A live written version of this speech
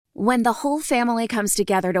When the whole family comes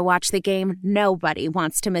together to watch the game, nobody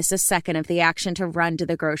wants to miss a second of the action to run to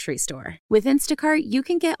the grocery store. With Instacart, you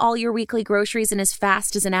can get all your weekly groceries in as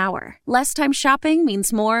fast as an hour. Less time shopping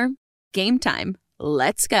means more game time.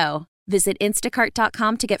 Let's go. Visit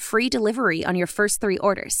instacart.com to get free delivery on your first 3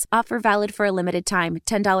 orders. Offer valid for a limited time.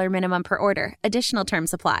 $10 minimum per order. Additional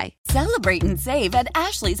terms apply. Celebrate and save at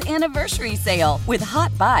Ashley's Anniversary Sale. With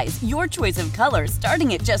Hot Buys, your choice of colors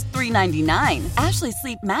starting at just $3.99. Ashley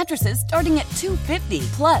Sleep mattresses starting at $2.50.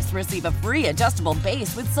 Plus, receive a free adjustable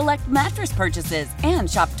base with select mattress purchases. And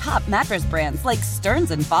shop top mattress brands like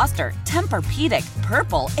Stearns & Foster, Tempur-Pedic,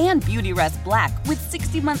 Purple, and Beautyrest Black with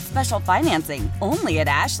 60-month special financing. Only at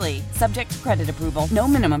Ashley. Subject to credit approval. No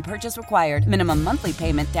minimum purchase required. Minimum monthly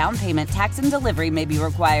payment, down payment, tax, and delivery may be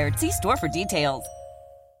required. See store for details.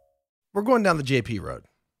 We're going down the JP road.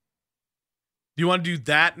 Do you want to do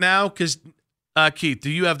that now? Because, Keith, do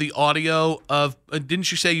you have the audio of didn't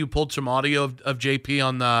you say you pulled some audio of JP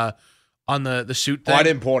on the suit thing? Oh, I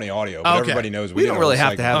didn't pull any audio, but everybody knows we don't really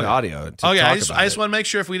have to have the audio to talk I about just want to make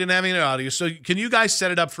sure if we didn't have any audio. So can you guys set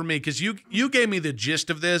it up for me? Because you gave me the gist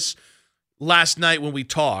of this last night when we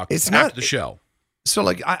talked after the show. So,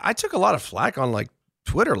 like, I took a lot of flack on, like,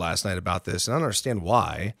 Twitter last night about this, and I don't understand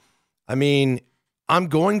why. I mean, I'm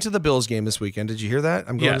going to the Bills game this weekend. Did you hear that?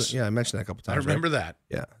 Yes. I mentioned that a couple times. I remember that.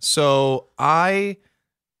 Yeah. So I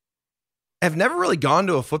have never really gone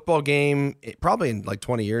to a football game, probably in like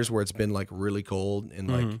 20 years, where it's been like really cold and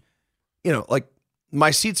like, like my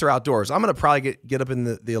seats are outdoors. I'm gonna probably get up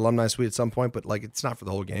in the alumni suite at some point, but like it's not for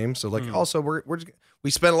the whole game. So like also we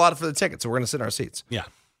spend a lot for the tickets, so we're gonna sit in our seats. Yeah.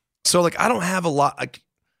 So like I don't have a lot. Like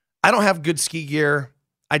I don't have good ski gear.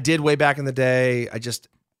 I did way back in the day.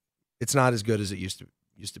 It's not as good as it used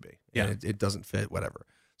to be. Yeah. And it doesn't fit, whatever.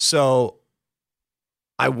 So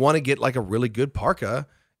I want to get like a really good parka.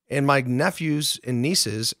 And my nephews and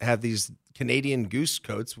nieces have these Canadian Goose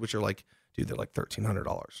coats, which are like, dude, they're like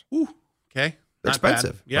 $1,300. Ooh, okay. They're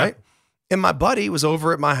expensive, right? And my buddy was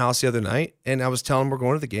over at my house the other night, and I was telling him we're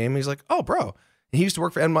going to the game. And he's like, oh, bro. And he used to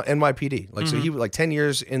work for NYPD. Like, so he was like 10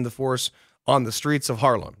 years in the force on the streets of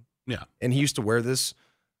Harlem. Yeah. And he used to wear this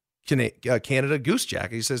Canada Goose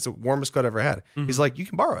jacket. He says it's the warmest coat I ever had. He's like, you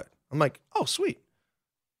can borrow it. I'm like, oh, sweet.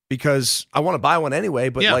 Because I want to buy one anyway,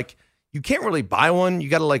 but like, you can't really buy one. You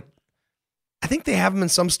got to like, I think they have them in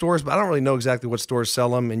some stores, but I don't really know exactly what stores sell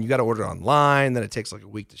them. And you got to order it online. Then it takes like a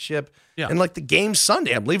week to ship. Yeah. And like the game's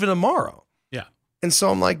Sunday. I'm leaving tomorrow. Yeah. And so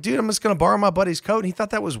I'm like, dude, I'm just going to borrow my buddy's coat. And he thought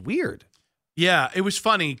that was weird. Yeah. It was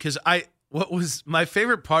funny because what was my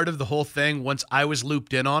favorite part of the whole thing once I was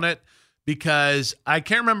looped in on it, because I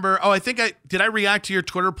can't remember. Oh, did I react to your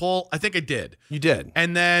Twitter poll? I think I did. You did.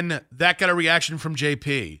 And then that got a reaction from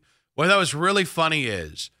JP. What that was really funny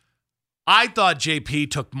is I thought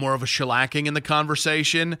JP took more of a shellacking in the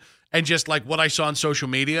conversation and just like what I saw on social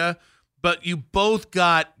media, but you both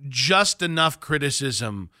got just enough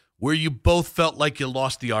criticism where you both felt like you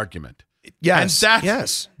lost the argument. Yes. And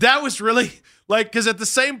yes. That was really like, because at the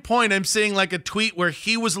same point, I'm seeing like a tweet where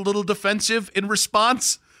he was a little defensive in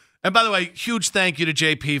response. And by the way, huge thank you to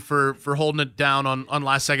JP for holding it down on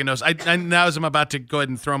last second notice. I now as I'm about to go ahead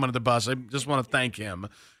and throw him under the bus, I just want to thank him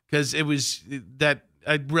because it was that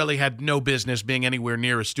I really had no business being anywhere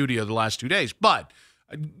near a studio the last 2 days. But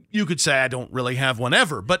you could say I don't really have one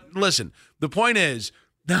ever. But listen, the point is,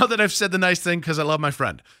 now that I've said the nice thing because I love my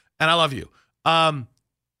friend and I love you,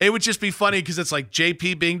 it would just be funny because it's like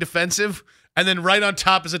JP being defensive and then right on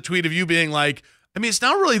top is a tweet of you being like, I mean, it's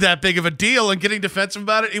not really that big of a deal and getting defensive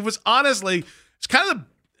about it. It was honestly, it's kind of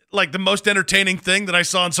like the most entertaining thing that I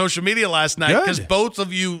saw on social media last night because both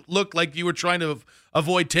of you looked like you were trying to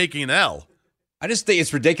avoid taking an L. I just think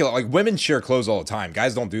it's ridiculous. Like, women share clothes all the time.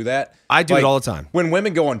 Guys don't do that. I do it all the time. When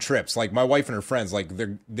women go on trips, like my wife and her friends, like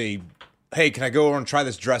hey, can I go over and try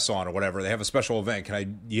this dress on or whatever? They have a special event.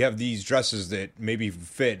 You have these dresses that maybe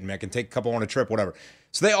fit and I can take a couple on a trip, whatever.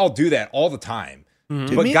 So they all do that all the time.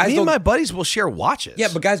 Dude, but me and my buddies will share watches. Yeah,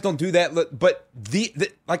 but guys don't do that. But the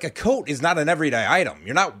like a coat is not an everyday item.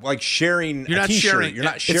 You're not like sharing a t-shirt. You're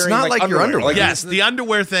not sharing. It's not like your underwear. Like, yes, the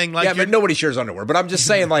underwear thing. Like, yeah, but nobody shares underwear. But I'm just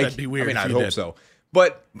saying, like, that'd be weird. I mean, I hope so.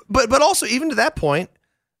 But also, even to that point,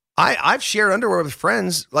 I've shared underwear with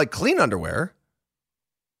friends, like clean underwear.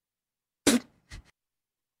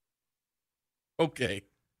 Okay.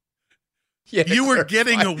 Yeah, you were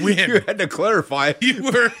getting a win. You had to clarify. You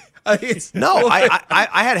were. No,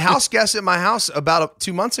 I had house guests at my house about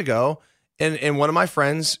 2 months ago, and one of my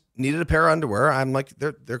friends needed a pair of underwear. I'm like,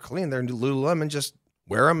 they're clean. They're Lululemon. Just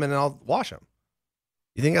wear them and I'll wash them.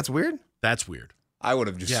 You think that's weird? That's weird. I would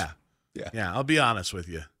have just. Yeah. I'll be honest with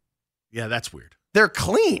you. Yeah, that's weird. They're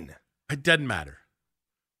clean. It doesn't matter.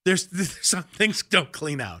 there's some things don't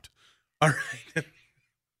clean out. All right.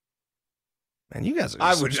 Man, you guys are.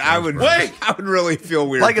 I would really feel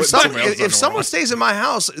weird. Like if someone stays in my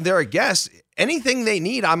house, they're a guest. Anything they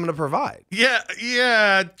need, I'm going to provide.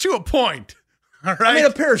 Yeah, to a point. All right. I mean,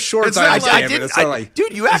 a pair of shorts.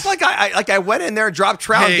 Dude, you act like I went in there, dropped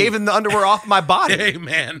trout, and gave him the underwear off my body. Hey,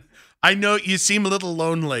 man, I know you seem a little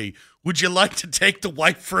lonely. Would you like to take the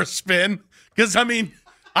wife for a spin? Because I mean,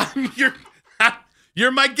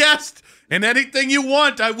 you're my guest, and anything you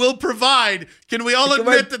want, I will provide. Can we all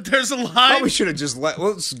admit that there's a line? Probably should have just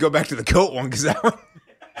let's go back to the coat one because that one.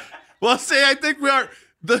 Well, see, I think we are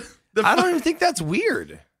I don't even think that's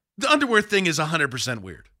weird. The underwear thing is 100%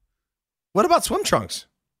 weird. What about swim trunks?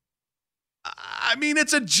 I mean,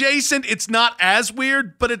 it's adjacent. It's not as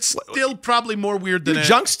weird, but it's still probably more weird than Your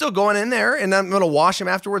junk's still going in there, and I'm going to wash him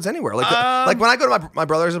afterwards anywhere. Like when I go to my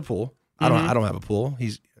brother has a pool. I don't have a pool.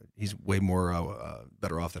 He's way more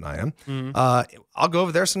better off than I am. Mm-hmm. I'll go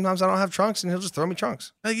over there. Sometimes I don't have trunks, and he'll just throw me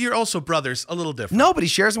trunks. You're also brothers, a little different. No, but he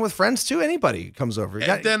shares them with friends too. Anybody comes over.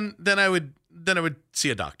 Then I would see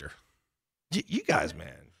a doctor. You guys,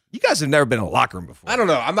 man. You guys have never been in a locker room before. I don't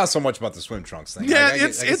know. I'm not so much about the swim trunks thing. Yeah,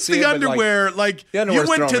 it's the underwear. Like you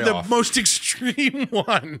went to the most extreme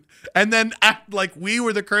one, and then act like we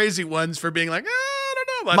were the crazy ones for being like, I don't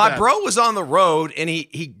know about that. My bro was on the road, and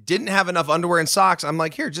he didn't have enough underwear and socks. I'm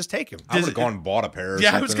like, here, just take him. I would have gone and bought a pair.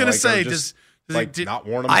 I was gonna say, not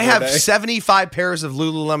worn them. I have 75 pairs of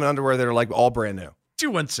Lululemon underwear that are like all brand new.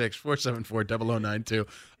 216-474-0092.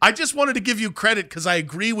 I just wanted to give you credit because I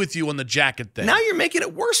agree with you on the jacket thing. Now you're making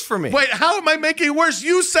it worse for me. Wait, how am I making it worse?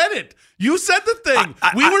 You said it. You said the thing.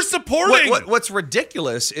 We were supporting. What's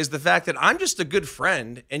ridiculous is the fact that I'm just a good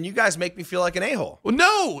friend, and you guys make me feel like an a-hole. Well,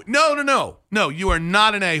 no. You are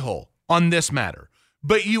not an a-hole on this matter.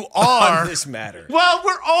 But you are. On this matter. Well,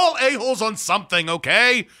 we're all a-holes on something,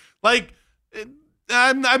 okay? Like,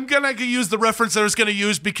 I'm going to use the reference that I was going to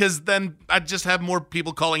use because then I'd just have more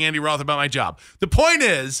people calling Andy Roth about my job. The point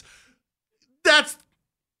is,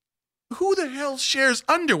 who the hell shares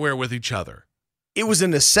underwear with each other? It was a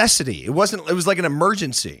necessity. It was like an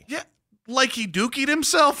emergency. Yeah. Like he dookied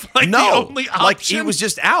himself? Like no, the only option? Like he was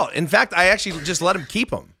just out. In fact, I actually just let him keep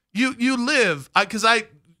them. You live, because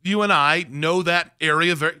you and I know that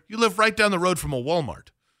area you live right down the road from a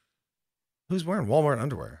Walmart. Who's wearing Walmart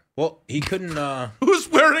underwear? Well, he couldn't. Who's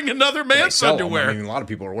wearing another man's underwear? I mean, a lot of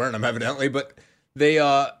people are wearing them, evidently, but he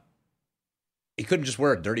couldn't just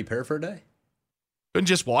wear a dirty pair for a day. Couldn't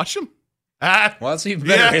just wash them? Well, that's an even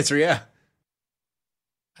better answer. Yeah,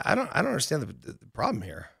 I don't understand the problem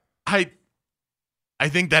here. I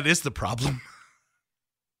think that is the problem.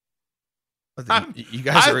 You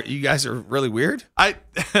guys are really weird. I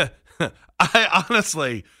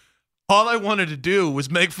honestly, all I wanted to do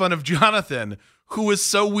was make fun of Jonathan, who was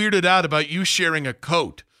so weirded out about you sharing a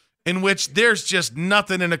coat, in which there's just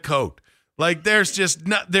nothing in a coat. Like there's just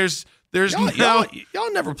not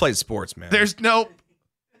y'all never played sports, man. There's no.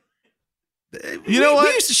 You know what?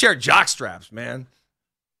 We used to share jock straps, man.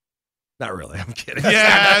 Not really. I'm kidding.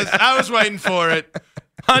 Yeah, I was waiting for it.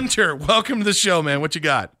 Hunter, welcome to the show, man. What you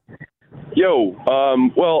got? Yo,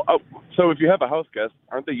 so if you have a house guest,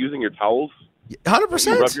 aren't they using your towels?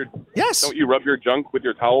 100%. Yes. Don't you rub your junk with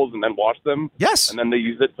your towels and then wash them? Yes. And then they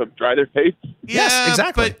use it to dry their face? Yes,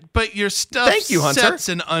 exactly. But your stuff Thank you, Hunter. sets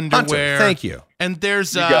in underwear. Hunter, thank you. And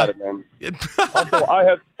there's You got it, man. Also, I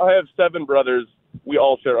have 7 brothers. We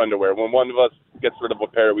all share underwear. When one of us gets rid of a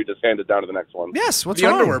pair, we just hand it down to the next one. Yes, what's the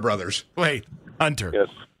wrong? Underwear Brothers. Wait, Hunter.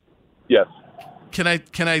 Yes. Can I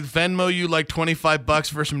Venmo you like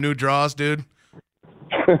 $25 for some new draws, dude?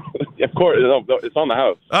 Of course, it's on the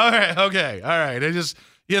house. All right, okay, all right. I just,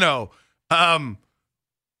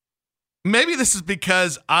 maybe this is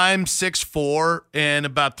because I'm 6'4" and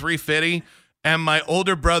about 350, and my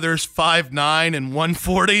older brother's 5'9" and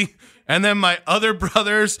 140, and then my other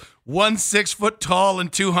brother's 6 foot tall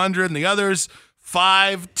and 200, and the other's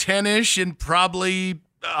 5'10" and probably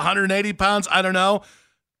 180 pounds. I don't know.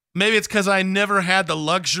 Maybe it's because I never had the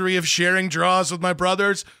luxury of sharing draws with my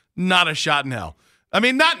brothers. Not a shot in hell. I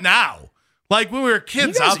mean, not now. Like when we were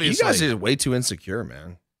kids, obviously. You guys are way too insecure,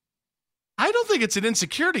 man. I don't think it's an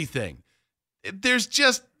insecurity thing. There's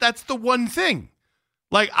just, that's the one thing.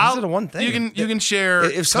 Like, Is it a one thing? You can share.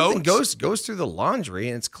 If something goes through the laundry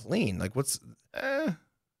and it's clean, like what's?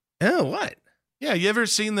 What? Yeah, you ever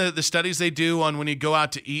seen the studies they do on when you go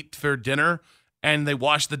out to eat for dinner and they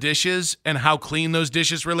wash the dishes and how clean those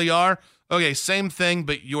dishes really are? Okay, same thing,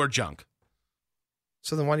 but your junk.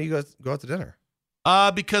 So then why do you go out to dinner?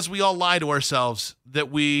 Because we all lie to ourselves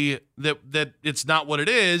that that it's not what it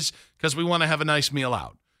is because we want to have a nice meal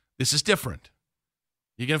out. This is different.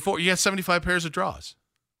 You can afford. You got 75 pairs of drawers.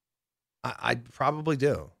 I probably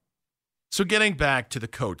do. So getting back to the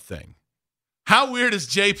coat thing, how weird is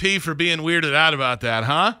JP for being weirded out about that,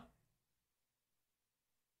 huh?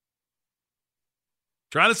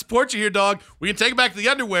 Trying to support you here, dog. We can take it back to the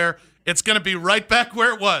underwear. It's going to be right back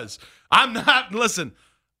where it was. I'm not. Listen,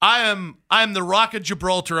 I am the Rock of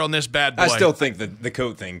Gibraltar on this bad boy. I still think that the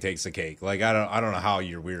coat thing takes the cake. Like I don't know how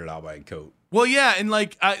you're weirded out by a coat. Well, yeah, and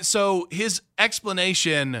like so his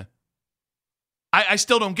explanation, I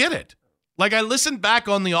still don't get it. Like I listened back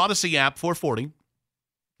on the Odyssey app 440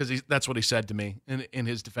 because that's what he said to me in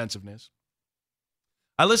his defensiveness.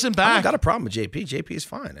 I listened back. I've got a problem with JP. JP is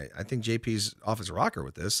fine. I think JP's off his rocker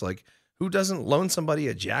with this. Like, who doesn't loan somebody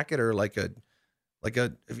a jacket or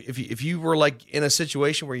if you were like in a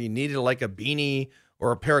situation where you needed like a beanie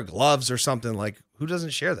or a pair of gloves or something, like who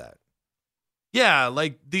doesn't share that? Yeah,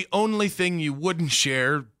 like the only thing you wouldn't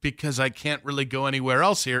share because I can't really go anywhere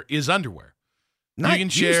else here is underwear. Not you can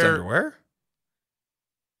used share underwear.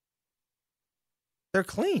 They're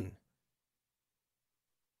clean.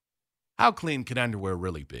 How clean can underwear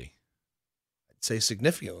really be? I'd say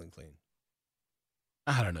significantly clean.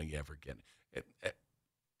 I don't know. You ever get it?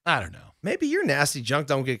 I don't know. Maybe your nasty junk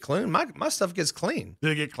don't get clean. My stuff gets clean.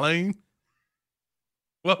 Did it get clean?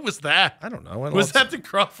 What was that? I don't know. Was that the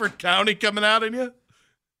Crawford County coming out in you?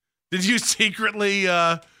 Did you secretly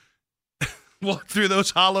walk through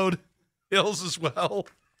those hollowed hills as well?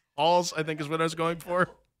 Halls, I think is what I was going for.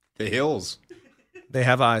 The hills. They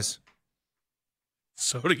have eyes.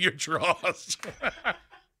 So do your drawers.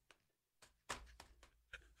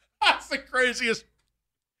 That's the craziest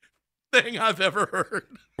thing I've ever heard.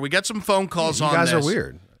 We got some phone calls on this. You guys are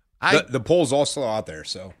weird. The poll's also out there,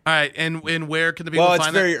 so. All right, and where can the people find it? Well,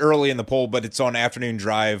 it's very early in the poll, but it's on Afternoon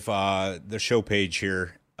Drive, the show page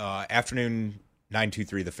here. Afternoon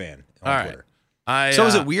 923 The Fan on Twitter. So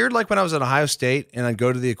is it weird, like when I was at Ohio State and I'd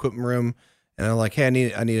go to the equipment room and I'm like,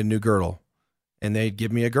 hey, I need a new girdle. And they'd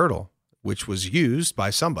give me a girdle, which was used by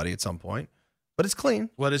somebody at some point, but it's clean.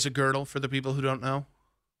 What is a girdle for the people who don't know?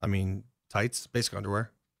 I mean, tights, basic underwear.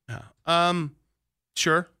 Yeah.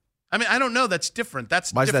 Sure. I mean, I don't know. That's different.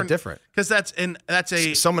 Why is that different? Because that's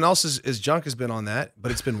someone else's junk has been on that,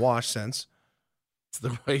 but it's been washed since. It's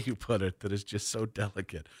the way you put it that is just so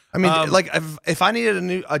delicate. I mean, like if I needed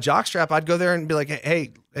a jockstrap, I'd go there and be like,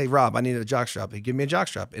 hey, Rob, I needed a jockstrap. He'd give me a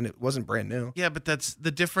jockstrap, and it wasn't brand new. Yeah, but that's the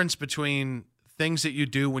difference between things that you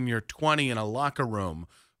do when you're 20 in a locker room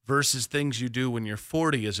versus things you do when you're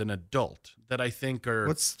 40 as an adult that I think are.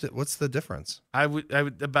 What's the difference? I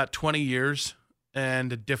would about 20 years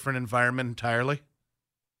and a different environment entirely.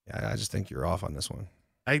 Yeah, I just think you're off on this one.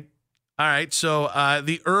 All right, so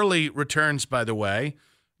the early returns, by the way,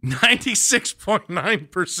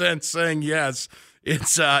 96.9% saying yes.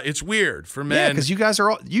 It's weird for men. Yeah, because you guys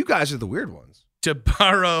are the weird ones. To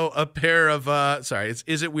borrow a pair of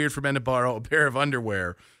is it weird for men to borrow a pair of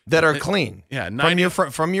underwear that are clean? Yeah,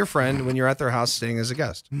 from your friend when you're at their house staying as a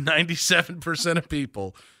guest. 97% of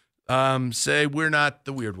people say we're not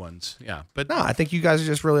the weird ones. Yeah, but no, I think you guys are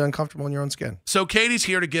just really uncomfortable in your own skin. So Katie's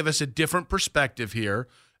here to give us a different perspective here.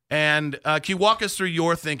 And can you walk us through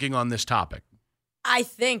your thinking on this topic? I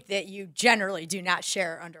think that you generally do not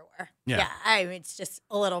share underwear. Yeah. I mean, it's just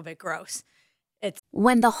a little bit gross.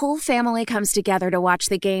 When the whole family comes together to watch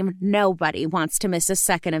the game, nobody wants to miss a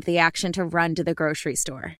second of the action to run to the grocery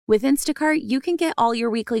store. With Instacart, you can get all your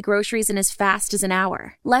weekly groceries in as fast as an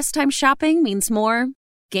hour. Less time shopping means more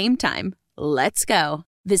game time. Let's go.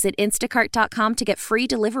 Visit instacart.com to get free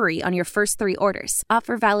delivery on your first 3 orders.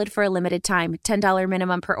 Offer valid for a limited time. $10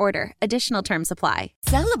 minimum per order. Additional terms apply.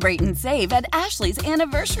 Celebrate and save at Ashley's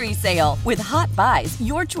Anniversary Sale. With Hot Buys,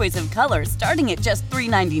 your choice of colors starting at just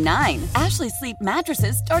 $3.99. Ashley Sleep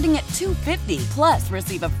mattresses starting at $2.50. Plus,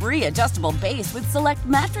 receive a free adjustable base with select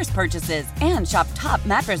mattress purchases. And shop top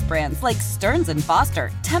mattress brands like Stearns &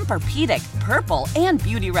 Foster, Tempur-Pedic, Purple, and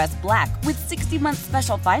Beautyrest Black with 60-month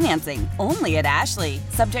special financing. Only at Ashley.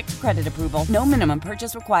 Subject to credit approval. No minimum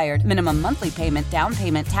purchase required. Minimum monthly payment, down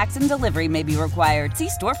payment, tax, and delivery may be required. See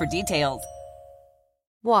store for details.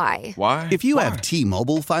 Why? If you have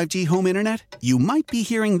T-Mobile 5G home internet, you might be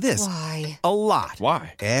hearing this Why? a lot.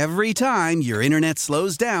 Why? Every time your internet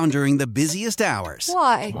slows down during the busiest hours.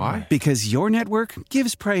 Why? Because your network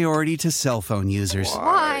gives priority to cell phone users.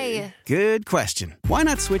 Why? Good question. Why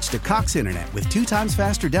not switch to Cox Internet with 2 times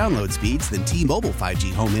faster download speeds than T-Mobile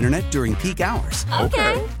 5G home internet during peak hours?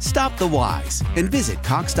 Okay. Stop the whys and visit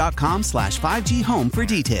cox.com/5G home for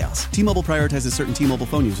details. T-Mobile prioritizes certain T-Mobile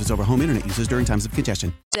phone users over home internet users during times of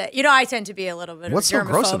congestion. You know, I tend to be a little bit What's of a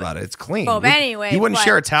so gross about it? It's clean. Anyway, you wouldn't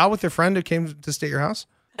share a towel with your friend who came to stay at your house?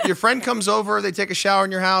 your friend comes over, they take a shower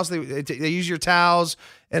in your house, they use your towels,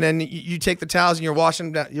 and then you take the towels and you're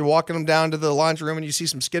walking them down to the laundry room and you see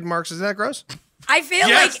some skid marks. Isn't that gross? I feel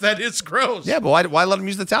yes, like that is gross. Yeah, but why let them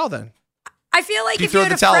use the towel then? I feel like Do you if you throw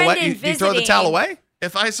had the a towel friend away? in Do you throw the towel away?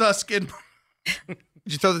 If I saw skid, Did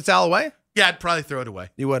you throw the towel away? yeah, I'd probably throw it away.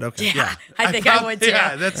 You would, okay. Yeah, I think I would too.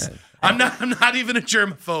 Yeah, that's. I'm not even a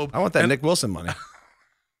germaphobe. I want that Nick Wilson money.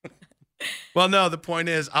 Well, no, the point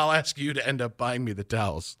is, I'll ask you to end up buying me the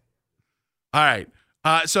towels. All right.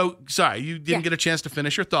 So, sorry, you didn't get a chance to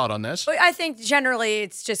finish your thought on this. I think generally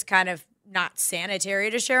it's just kind of not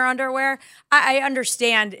sanitary to share underwear. I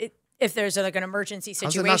understand if there's like an emergency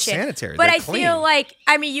How's situation. it not sanitary? But They're I clean. feel like,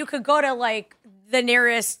 you could go to like the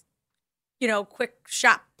nearest, quick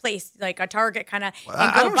shop place, like a Target kind of, and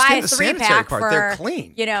I go don't buy a understand the sanitary 3-pack part. for, They're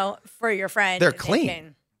clean. For your friend. They're and they clean.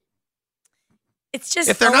 can- It's just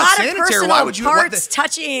If they're a not lot sanitary, of personal why would you parts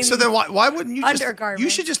touching. So then why wouldn't you just? Undergarments. You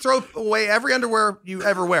should just throw away every underwear you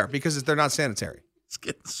ever wear because they're not sanitary. It's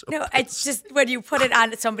getting so No, it's just when you put it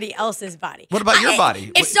on somebody else's body. What about your body?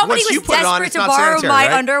 If somebody Once you was put it on, desperate it's to not borrow sanitary, my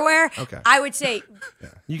right? underwear, Okay. I would say,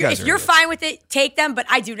 You guys if are you're idiots. fine with it, take them, but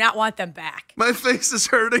I do not want them back. My face is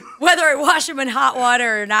hurting. Whether I wash them in hot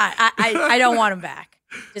water or not, I don't want them back.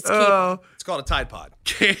 Just keep them. It's called a Tide Pod.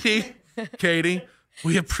 Katie,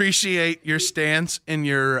 we appreciate your stance and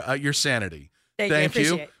your sanity. Thank you.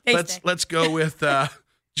 Appreciate it. Thanks, Nick. Let's go with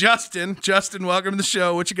Justin. Justin, welcome to the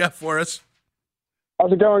show. What you got for us?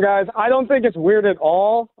 How's it going, guys? I don't think it's weird at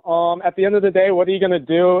all. At the end of the day, what are you going to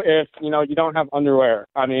do if, you don't have underwear?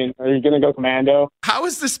 I mean, are you going to go commando? How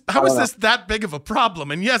is this that big of a problem?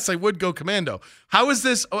 And yes, I would go commando. How is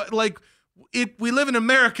this we live in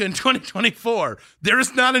America in 2024. There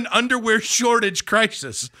is not an underwear shortage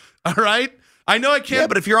crisis. All right? I know I can't. Yeah,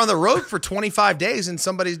 but if you're on the road for 25 days and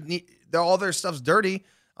all their stuff's dirty,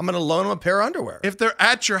 I'm going to loan them a pair of underwear. If they're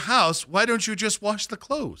at your house, why don't you just wash the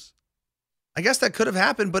clothes? I guess that could have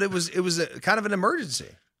happened, but it was kind of an emergency.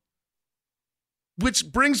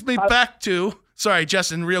 Which brings me back to, sorry,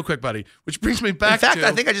 Justin, real quick, buddy. Which brings me back to. In fact,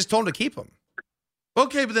 I think I just told him to keep them.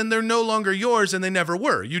 Okay, but then they're no longer yours, and they never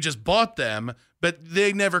were. You just bought them, but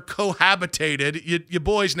they never cohabitated. You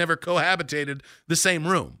boys never cohabitated the same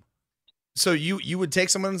room. So you would take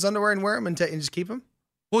someone's underwear and wear them and just keep them?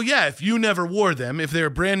 Well, yeah, if you never wore them, if they're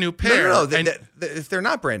a brand new pair. No. If they're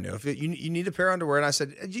not brand new, if you need a pair of underwear, and I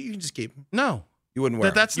said, you can just keep them. No. You wouldn't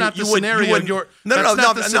wear them. That's not the wouldn't-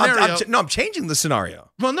 scenario. I'm changing the scenario.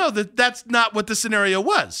 Well, no, that's not what the scenario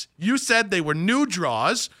was. You said they were new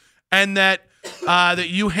draws and that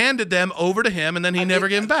you handed them over to him and then he never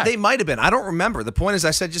gave them back. They might have been. I don't remember. The point is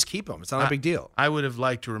I said just keep them. It's not a big deal. I would have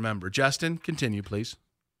liked to remember. Justin, continue, please.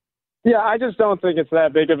 Yeah, I just don't think it's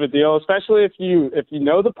that big of a deal, especially if you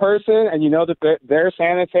know the person and you know that they're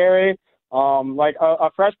sanitary. Like a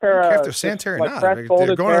fresh pair I don't care of if they're sanitary or like not. fresh They're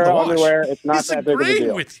folded going in pair the of wash. underwear, it's not He's that big of a agreeing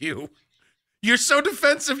deal. with you. You're so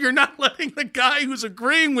defensive, you're not letting the guy who's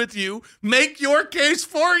agreeing with you make your case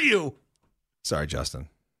for you. Sorry, Justin.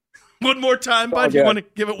 One more time, bud. You want to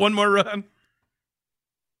give it one more run?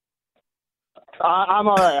 I'm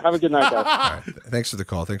all right. Have a good night, guys. All right. Thanks for the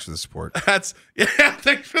call. Thanks for the support. Thanks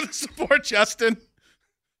for the support, Justin.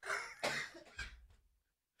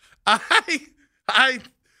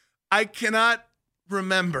 I cannot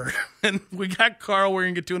remember, and we got Carl we're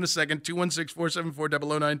going to get to in a second,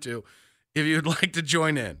 216-474-0092, if you'd like to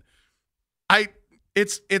join in.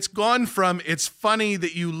 It's gone from it's funny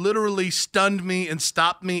that you literally stunned me and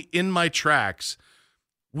stopped me in my tracks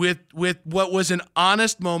with what was an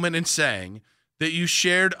honest moment in saying that you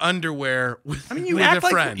shared underwear with, you with act a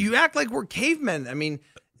friend. You act like we're cavemen. I mean,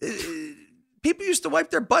 people used to wipe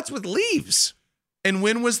their butts with leaves. And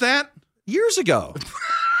when was that? Years ago.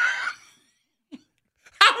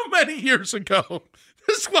 How many years ago?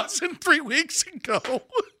 This wasn't 3 weeks ago.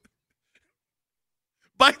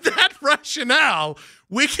 By that rationale,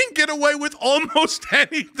 we can get away with almost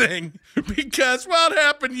anything because, well, it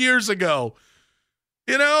happened years ago.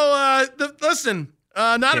 Listen,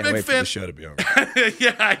 not Can't a big wait for fan. the show to be over.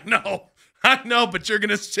 Yeah, I know, but you're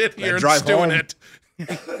gonna sit here and drive stew in home. it.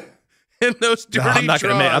 In those dirty I'm not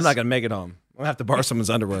draws. gonna make it home. I'm gonna have to borrow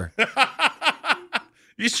someone's underwear.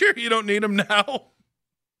 You sure you don't need them now?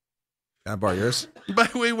 Can I borrow yours?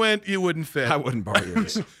 But we went, you wouldn't fit. I wouldn't borrow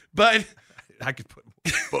yours. But I could put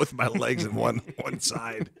both my legs in one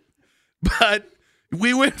side. But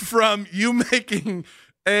we went from you making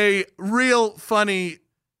a real funny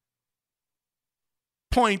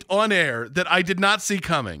point on air that I did not see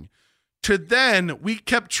coming to then we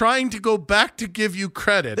kept trying to go back to give you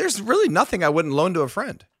credit. There's really nothing I wouldn't loan to a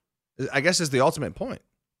friend, I guess, is the ultimate point.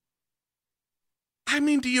 I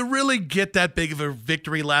mean, do you really get that big of a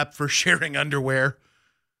victory lap for sharing underwear?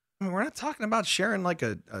 I mean, we're not talking about sharing like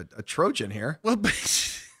a Trojan here.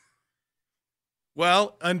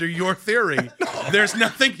 Well, under your theory, there's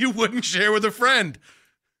nothing you wouldn't share with a friend.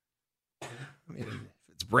 I mean,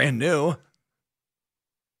 it's brand new.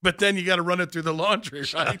 But then you got to run it through the laundry,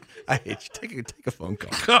 right? I hate you. Take a phone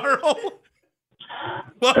call. Carl,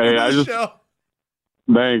 welcome to the show.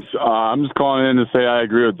 Thanks. I'm just calling in to say I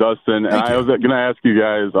agree with Dustin. And I was going to ask you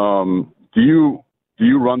guys, do you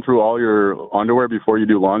run through all your underwear before you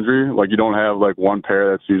do laundry? Like you don't have like one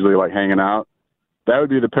pair that's usually like hanging out? That would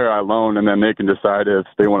be the pair I loan, and then they can decide if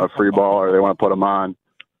they want a free ball or they want to put them on.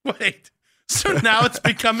 Wait. So now it's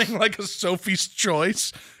becoming like a Sophie's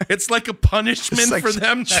Choice? It's like a punishment for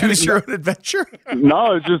them? Choose your own adventure?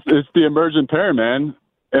 No, it's the emergent pair, man.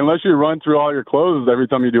 Unless you run through all your clothes every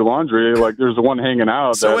time you do laundry, like there's one hanging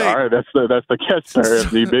out. All right, that's the catch pair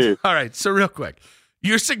if need be. All right, so real quick,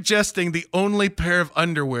 you're suggesting the only pair of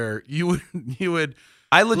underwear you would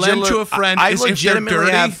lend to a friend is if they're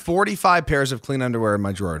dirty? have 45 pairs of clean underwear in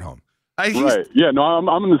my drawer at home. Right? Yeah, no, I'm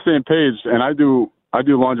on the same page, and I do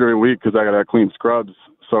laundry every week because I got to clean scrubs.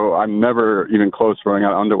 So I'm never even close to running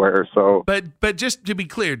out of underwear. So, but just to be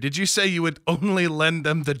clear, did you say you would only lend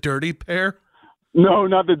them the dirty pair? No,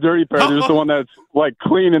 not the dirty pair. There's the one that's like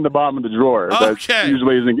clean in the bottom of the drawer. Okay.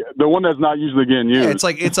 Usually isn't the one that's not usually getting used.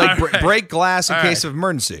 Yeah, it's like break glass in case of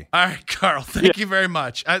emergency. All right, Carl. Thank you very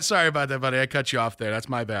much. Sorry about that, buddy. I cut you off there. That's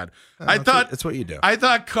my bad. That's what you do. I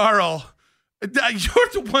thought, Carl, you're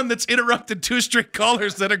the one that's interrupted two strict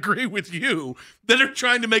callers that agree with you, that are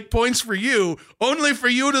trying to make points for you, only for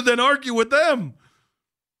you to then argue with them.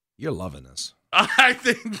 You're loving this. I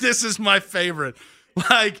think this is my favorite.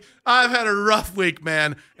 Like, I've had a rough week,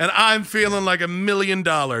 man, and I'm feeling like $1 million.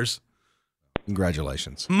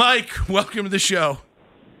 Congratulations. Mike, welcome to the show.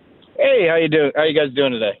 Hey, how you doing? How you guys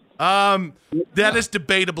doing today? That is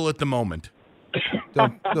debatable at the moment.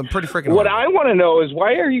 I'm pretty freaking What hard. I want to know is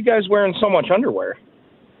why are you guys wearing so much underwear?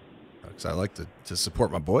 Because I like to support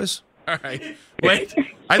my boys. All right. Wait,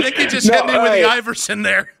 I think you just hit me with the Iverson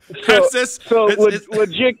there.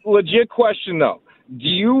 Legit question, though. Do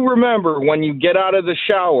you remember when you get out of the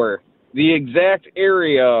shower, the exact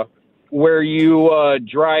area where you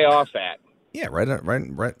dry off at? Yeah, right.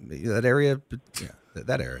 That area. Yeah,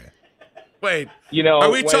 that area. Wait, are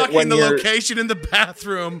we talking the location in the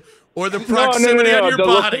bathroom or the proximity of your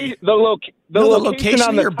body? The location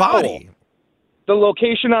on of your body. The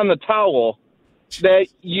location on the towel that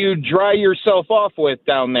you dry yourself off with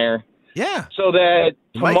down there. Yeah. So that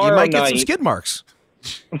you might get some skid marks.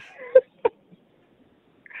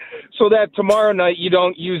 So that tomorrow night you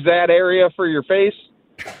don't use that area for your face?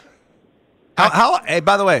 Hey,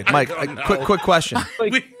 by the way, Mike, quick question.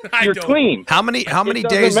 You're clean. How many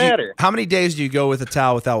days? How many days do you go with a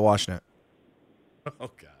towel without washing it? Oh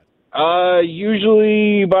God.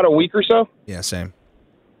 Usually about a week or so. Yeah, same.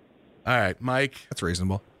 All right, Mike. That's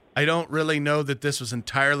reasonable. I don't really know that this was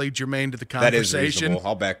entirely germane to the conversation. That is reasonable.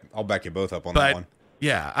 I'll back you both up on that one.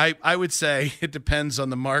 Yeah, I would say it depends on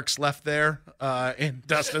the marks left there in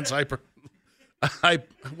Dustin's whatever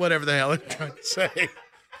the hell I'm trying to say.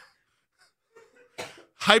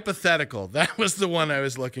 Hypothetical. That was the one I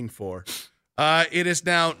was looking for. It is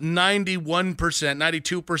now 91%,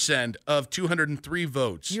 92% of 203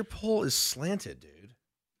 votes. Your poll is slanted, dude.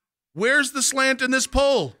 Where's the slant in this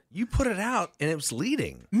poll? You put it out and it was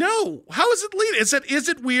leading. No. How is it leading? Is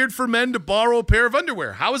it weird for men to borrow a pair of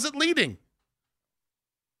underwear? How is it leading?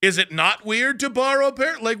 Is it not weird to borrow a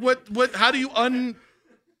pair? Like what how do you unbias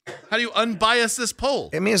this poll?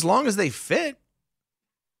 I mean, as long as they fit.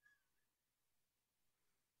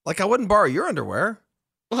 Like I wouldn't borrow your underwear.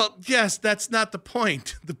 Well, yes, that's not the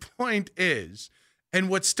point. The point is, and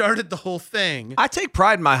what started the whole thing. I take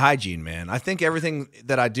pride in my hygiene, man. I think everything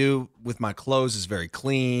that I do with my clothes is very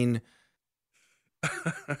clean.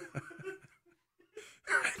 I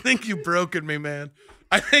think you've broken me, man.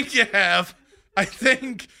 I think you have. I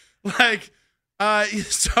think,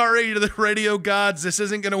 sorry to the radio gods, this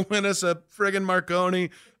isn't going to win us a friggin' Marconi.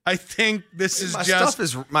 I think this is my just... stuff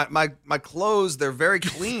is my clothes, they're very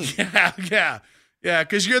clean. Yeah,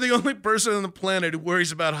 because you're the only person on the planet who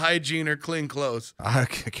worries about hygiene or clean clothes. I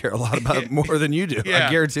care a lot about it more than you do. Yeah, I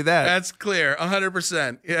guarantee that. That's clear,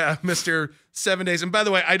 100%. Yeah, Mr. 7 days. And by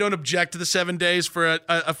the way, I don't object to the 7 days for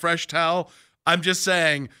a fresh towel. I'm just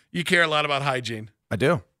saying you care a lot about hygiene. I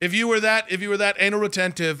do. If you were that anal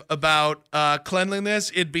retentive about cleanliness,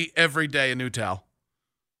 it'd be every day a new towel.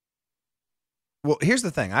 Well, here's the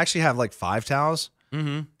thing. I actually have like 5 towels.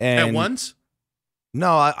 Mm-hmm. And at once?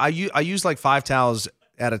 No, I use like 5 towels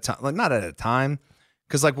at a time. Like not at a time,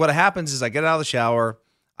 Because like what happens is I get out of the shower,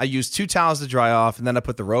 I use 2 towels to dry off, and then I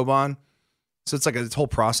put the robe on. So it's like a whole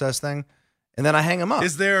process thing. And then I hang them up.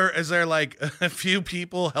 Is there like a few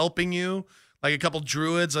people helping you? Like a couple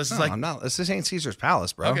druids? I'm not. This ain't Caesar's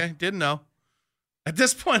Palace, bro. Okay, didn't know. At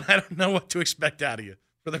this point, I don't know what to expect out of you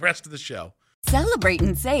for the rest of the show. Celebrate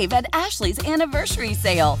and save at Ashley's Anniversary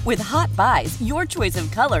Sale. With Hot Buys, your choice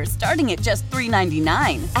of colors starting at just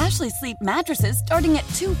 $3.99. Ashley Sleep mattresses starting at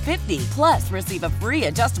 $2.50. Plus, receive a free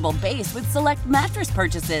adjustable base with select mattress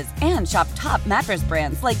purchases. And shop top mattress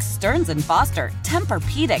brands like Stearns & Foster,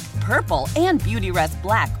 Tempur-Pedic, Purple, and Beautyrest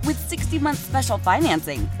Black with 60-month special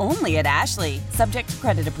financing. Only at Ashley. Subject to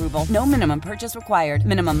credit approval. No minimum purchase required.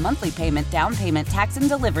 Minimum monthly payment, down payment, tax, and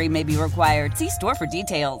delivery may be required. See store for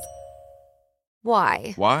details.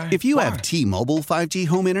 Why? Why? If you have T-Mobile 5G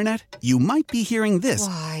home internet, you might be hearing this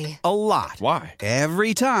Why? a lot. Why?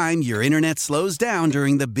 Every time your internet slows down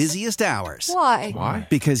during the busiest hours. Why? Why?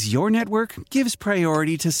 Because your network gives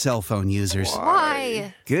priority to cell phone users.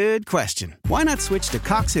 Why? Good question. Why not switch to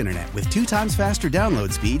Cox Internet with 2 times faster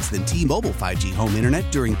download speeds than T-Mobile 5G home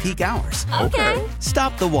internet during peak hours? Okay.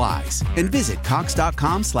 Stop the whys and visit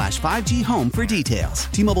cox.com/5G home for details.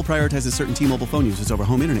 T-Mobile prioritizes certain T-Mobile phone users over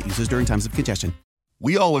home internet users during times of congestion.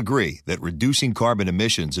 We all agree that reducing carbon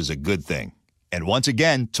emissions is a good thing. And once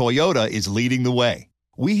again, Toyota is leading the way.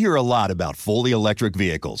 We hear a lot about fully electric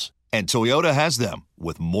vehicles, and Toyota has them,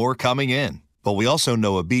 with more coming in. But we also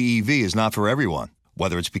know a BEV is not for everyone,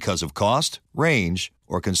 whether it's because of cost, range,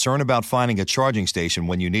 or concern about finding a charging station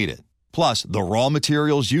when you need it. Plus, the raw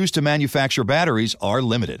materials used to manufacture batteries are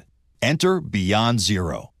limited. Enter Beyond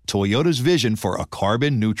Zero, Toyota's vision for a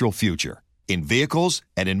carbon-neutral future. In vehicles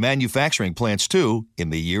and in manufacturing plants, too, in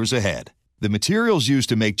the years ahead. The materials used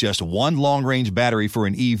to make just one long-range battery for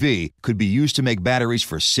an EV could be used to make batteries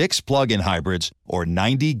for 6 plug-in hybrids or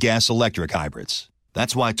 90 gas-electric hybrids.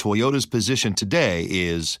 That's why Toyota's position today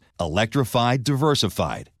is electrified,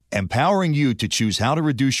 diversified, empowering you to choose how to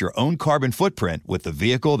reduce your own carbon footprint with the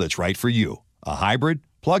vehicle that's right for you, a hybrid,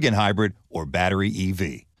 plug-in hybrid, or battery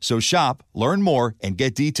EV. So shop, learn more, and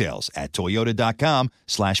get details at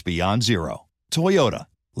toyota.com/beyond zero. Toyota,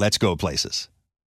 let's go places.